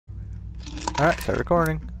Alright, start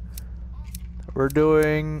recording. We're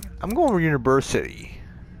doing... I'm going to university.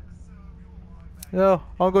 No,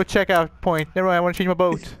 I'll go check out point. Never mind, I want to change my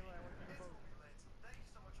boat.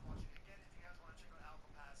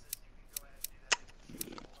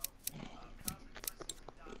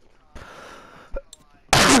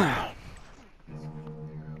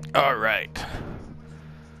 Alright.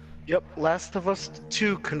 Yep, Last of Us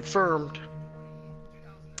 2 confirmed.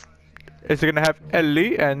 Is it gonna have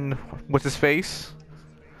Ellie and what's his face?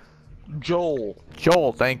 Joel.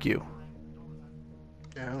 Joel, thank you.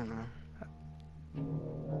 Yeah, I don't know.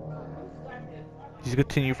 Did you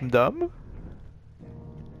continue from dumb?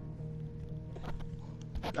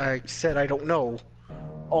 I said I don't know.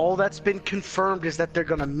 All that's been confirmed is that they're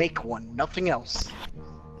gonna make one, nothing else.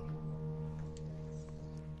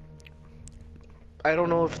 I don't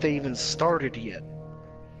know if they even started yet.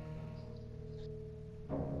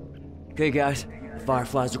 Okay, guys.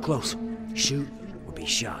 Fireflies are close. Shoot or be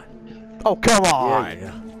shot. Oh, come on!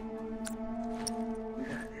 Yeah.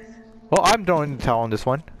 Well, I'm throwing the towel on this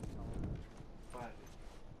one.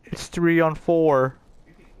 It's 3 on 4.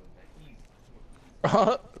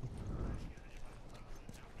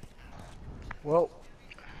 Well,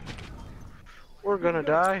 we're gonna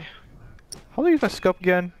die. How do I use my scope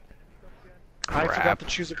again? I Crap. forgot to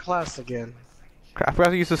choose a class again. Crap, I forgot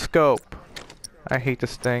to use the scope. I hate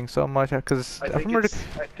this thing so much because I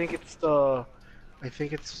think it's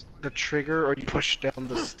the trigger, or you push down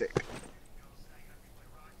the stick.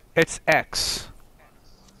 It's X.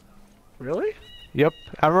 Really? Yep,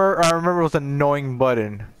 I remember it was an annoying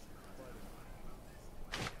button.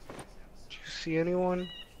 Do you see anyone?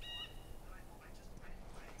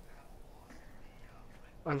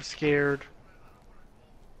 I'm scared.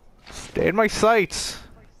 Stay in my sights.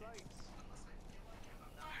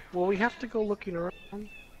 Well, we have to go looking around.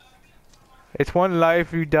 It's one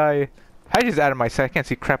life you die. I just out of my sight. I can't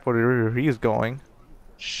see crap where he is going.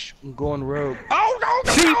 Shh, I'm going rogue. Oh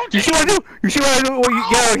no! See? You see what I do? You see what I do? What you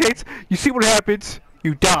get? You see what happens?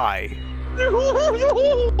 You die.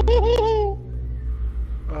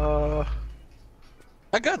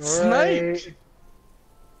 I got sniped.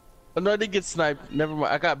 Oh, no, I didn't get sniped. Never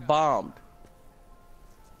mind. I got bombed.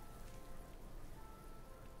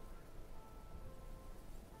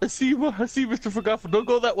 I see you, Mr. Forgotten. Don't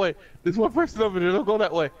go that way. There's one person over there. Don't go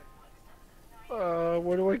that way.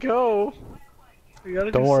 Where do I go? We gotta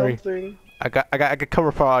Don't do worry. something. I got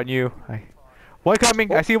cover fire on you. One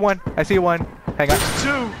coming. I see one. I see one. Hang on.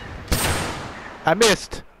 Two. I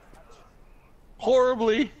missed.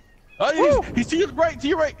 Horribly. Oh, he's to your right. To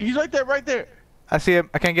your right. He's right there. Right there. I see him.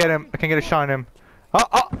 I can't get him. I can't get a shot on him. Oh.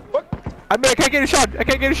 I can't get a shot. I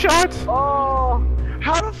can't get a shot. Oh.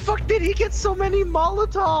 How the fuck did he get so many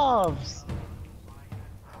Molotovs?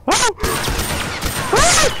 Oh!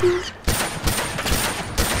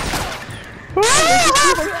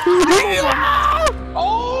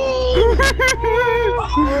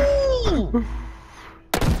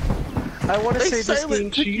 I want to say this game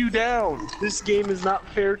took you down. This game is not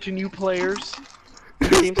fair to new players.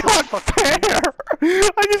 It's not fair!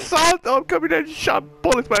 I just saw them coming and shot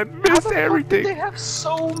bullets, but I missed everything. They have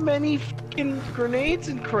so many fucking grenades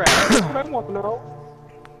and crap. That's what I want to know.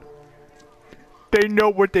 They know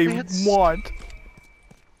what they want.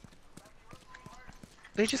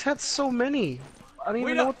 They just had so many. I don't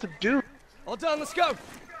even know what to do. All done, let's go.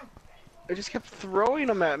 They just kept throwing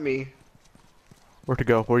them at me. Where to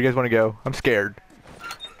go? Where do you guys want to go? I'm scared.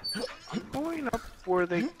 I'm going up where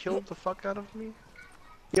they killed the fuck out of me.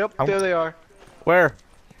 Yep, there they are. Where?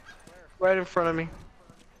 Right in front of me.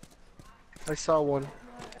 I saw one.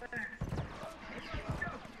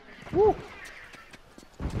 Woo!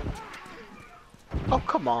 Oh,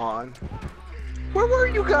 come on. Where were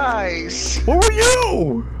you guys? Where were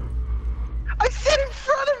you? I said in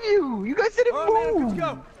front of you! You guys didn't move! Let's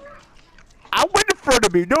go. I went in front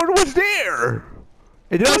of me. No one was there.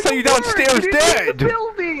 And then I saw you downstairs dead. The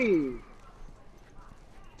building!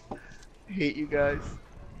 I hate you guys.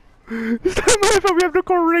 This time I thought we have no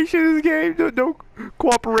cooperation in this game. No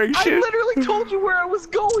cooperation. I literally told you where I was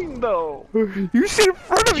going, though. You sit in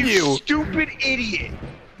front of you. Stupid idiot.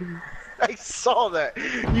 I saw that.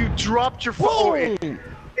 You dropped your phone.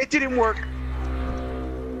 It didn't work.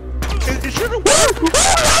 It should have worked.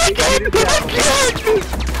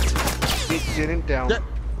 It didn't down. That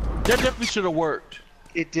definitely should have worked.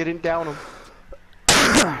 It didn't down him.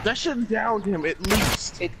 That should have downed him at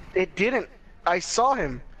least. It didn't. I saw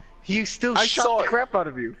him. He still I shot saw the it. crap out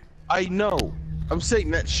of you. I know. I'm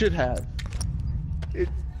saying that should have.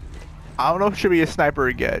 I don't know if it should be a sniper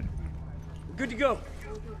again. Good to go.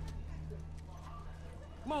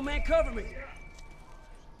 Come on, man, cover me.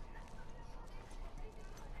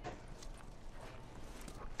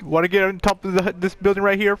 Want to get on top of this building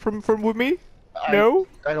right here from with me? No?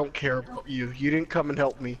 I don't care about you. You didn't come and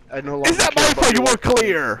help me. I no longer Is that care my about fault? You your weren't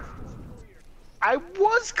clear. I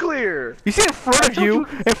was clear. You see in front of you.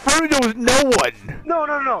 In front of you there was no one.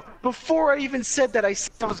 No. Before I even said that, I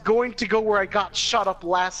said I was going to go where I got shot up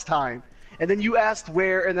last time. And then you asked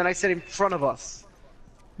where, and then I said in front of us.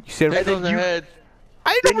 You said Head on the head.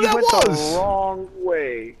 I didn't know where that was. The wrong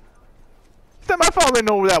way. It's not my fault I didn't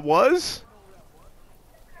know where that was.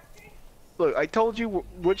 Look, I told you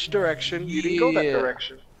which direction. You didn't go that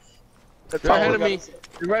direction. That's You're all ahead I of me. got.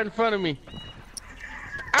 You're right in front of me.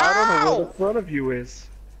 I don't know Ow! where the front of you is.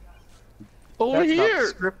 Over That's here. not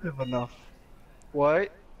descriptive enough.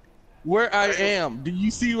 What? Where I am. Do you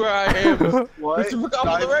see where I am? What? Mr.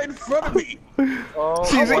 McConnell, right in front of me. Oh,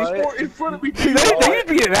 See, How much what? more in front of me? See, they you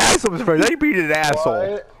being an asshole, Mr. They being an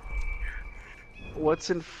asshole. What? What's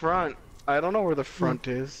in front? I don't know where the front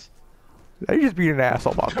is. They just being an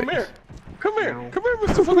asshole about Come things. here. Come here. No. Come here,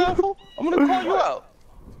 Mr. McConnell. I'm gonna call you out.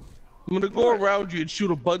 I'm gonna go around you and shoot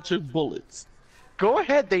a bunch of bullets. Go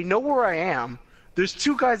ahead, they know where I am. There's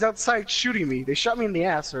two guys outside shooting me. They shot me in the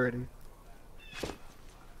ass already.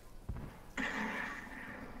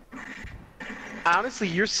 Honestly,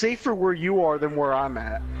 you're safer where you are than where I'm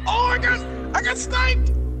at. Oh, I got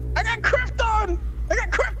sniped. I got Krypton. I got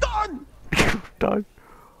Krypton. Done.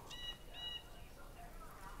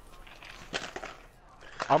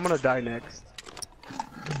 I'm gonna die next.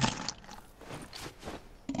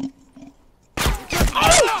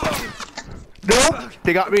 No,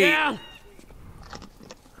 they got me. Down.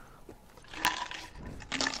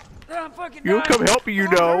 I'm fucking You'll dying. come help me, you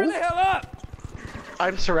Come on, hurry know. the hell up.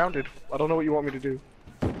 I'm surrounded. I don't know what you want me to do.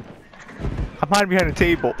 I'm hiding behind a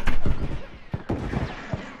table.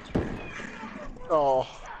 Oh.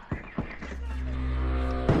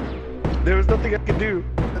 There was nothing I could do.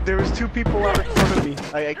 There was two people out in front of me.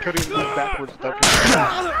 I couldn't move backwards without getting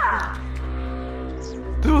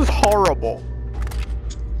This was horrible.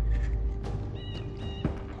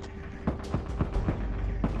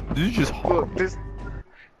 This is just horrible. Look,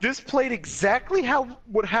 this played exactly how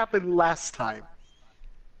what happened last time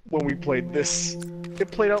when we played this.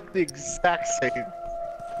 It played out the exact same.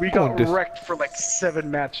 We got wrecked for like 7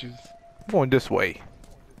 matches. I'm going this way.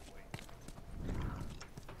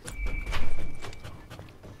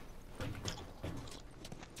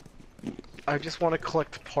 I just want to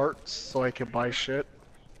collect parts so I can buy shit.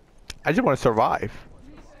 I just want to survive.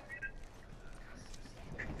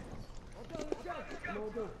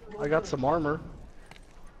 I got some armor.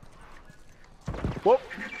 Whoop!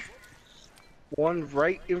 One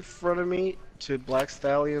right in front of me to Black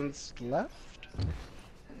Stallion's left.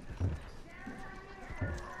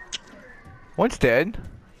 One's dead.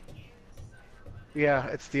 Yeah,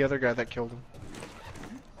 it's the other guy that killed him.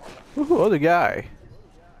 Ooh, other guy.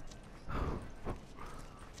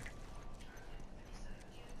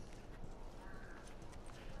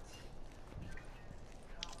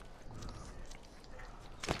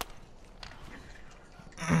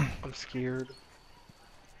 I'm scared.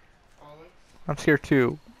 I'm scared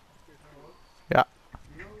too. Yeah.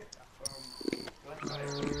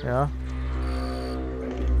 Yeah.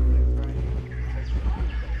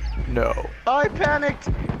 No. I panicked!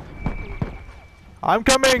 I'm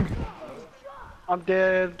coming! I'm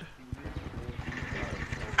dead.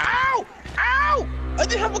 Ow! Ow! I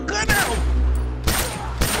didn't have a gun out.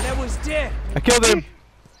 That one's dead. I killed him!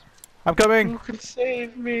 I'm coming! Who can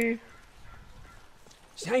save me?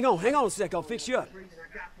 Just hang on a sec. I'll fix you up.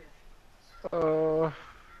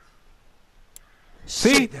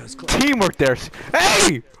 See? Shit, that was close. Teamwork there.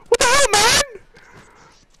 Hey! What the hell, man?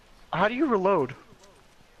 How do you reload?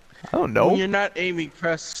 I don't When know. you're not aiming,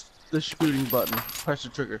 press the shooting button. Press the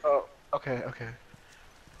trigger. Oh, okay.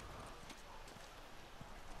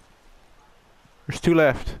 There's 2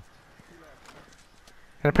 left.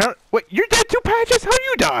 And apparently, wait, you're dead too, Patches? How do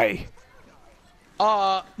you die?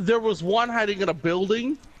 There was one hiding in a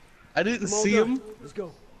building. I didn't see him. Let's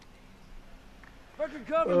go. Fucking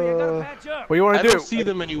cover me. I gotta patch up. What do you want I to do? don't see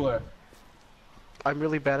them anywhere. I'm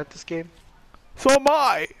really bad at this game. So am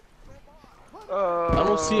I. I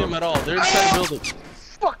don't see them at all. They're inside the building.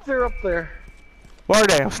 Fuck, they're up there. Where are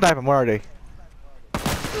they? I'll snipe them. Where are they?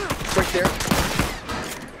 Right there.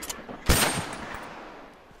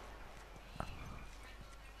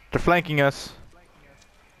 They're flanking us.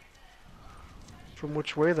 From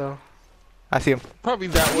which way, though? I see him. Probably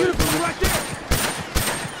that way. Right there.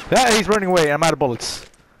 Yeah, he's running away. I'm out of bullets.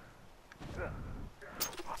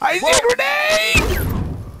 I see a grenade!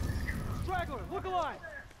 Straggler, look alive.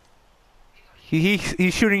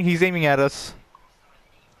 He's shooting. He's aiming at us.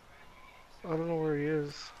 I don't know where he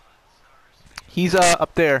is. He's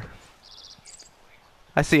up there.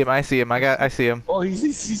 I see him. I see him. I see him. Oh,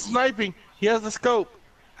 he's sniping. He has the scope.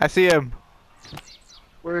 I see him.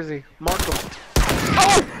 Where is he? Mark him.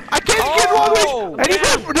 Oh! I can't get one way! And he's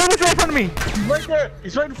right in front of me! He's right there!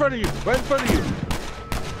 He's right in front of you! Right in front of you!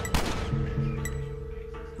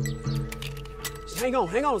 Just hang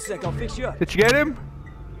on a sec, I'll fix you up. Did you get him?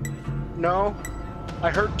 No. I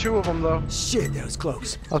hurt 2 of them though. Shit, that was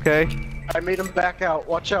close. Okay. I made him back out.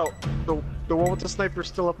 Watch out. The one with the sniper's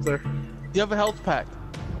still up there. Do you have a health pack?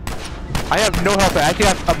 I have no health. I actually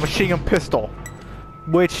have a machine gun pistol,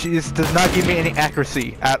 which does not give me any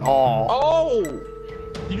accuracy at all. Oh!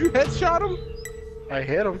 Did you headshot him? I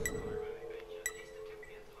hit him.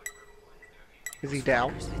 Is he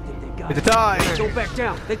down? It's a tie. Go back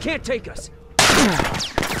down. They can't take us.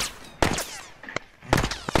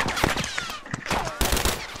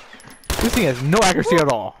 This thing has no accuracy at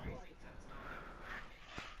all.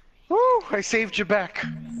 Woo! I saved you back.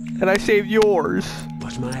 And I saved yours.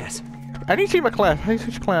 Watch my ass. I need to change my class. How do you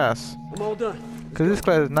switch class? I'm all done. Because this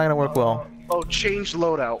class is not gonna work well. Oh, change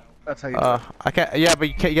loadout. That's how you do it. I can't. Yeah, but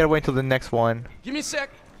you can't. You gotta wait until the next one. Give me a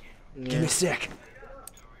sec. Yeah. Give me a sec.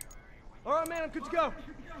 All right, man, I'm good to go.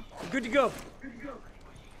 I'm good to go.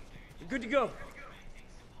 I'm good to go.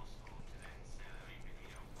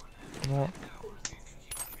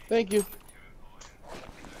 Thank you.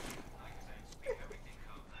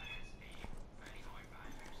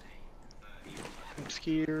 I'm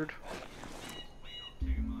scared.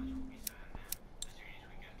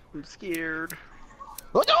 I'm scared.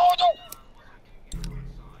 Oh, no, no!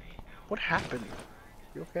 What happened?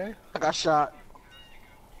 You okay? I got shot.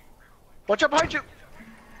 Watch out behind you!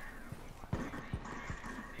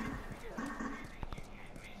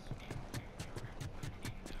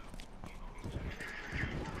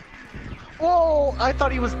 Whoa! I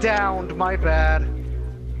thought he was downed. My bad.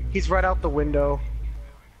 He's right out the window.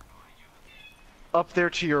 Up there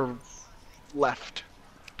to your left.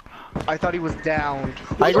 I thought he was downed.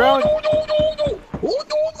 High ground. No, no, no, no! Oh,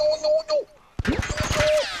 no, no, no, no!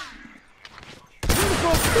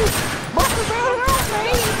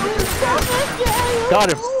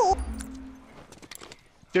 Got him.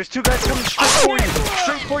 There's 2 guys coming straight for you.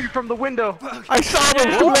 Straight for you from the window. I saw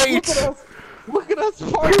him too late. Look at us,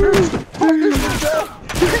 partners! Partners in death!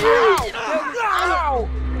 Ow! Ow!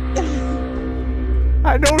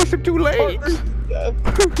 I noticed him too late. Partners in death!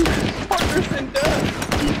 Partners in death!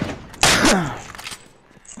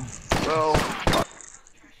 Oh.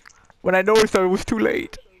 When I noticed it was too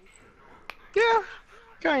late. Yeah,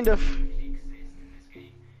 kind of.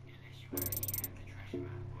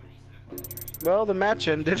 Well, the match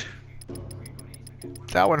ended.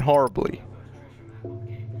 That went horribly.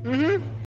 Mm-hmm.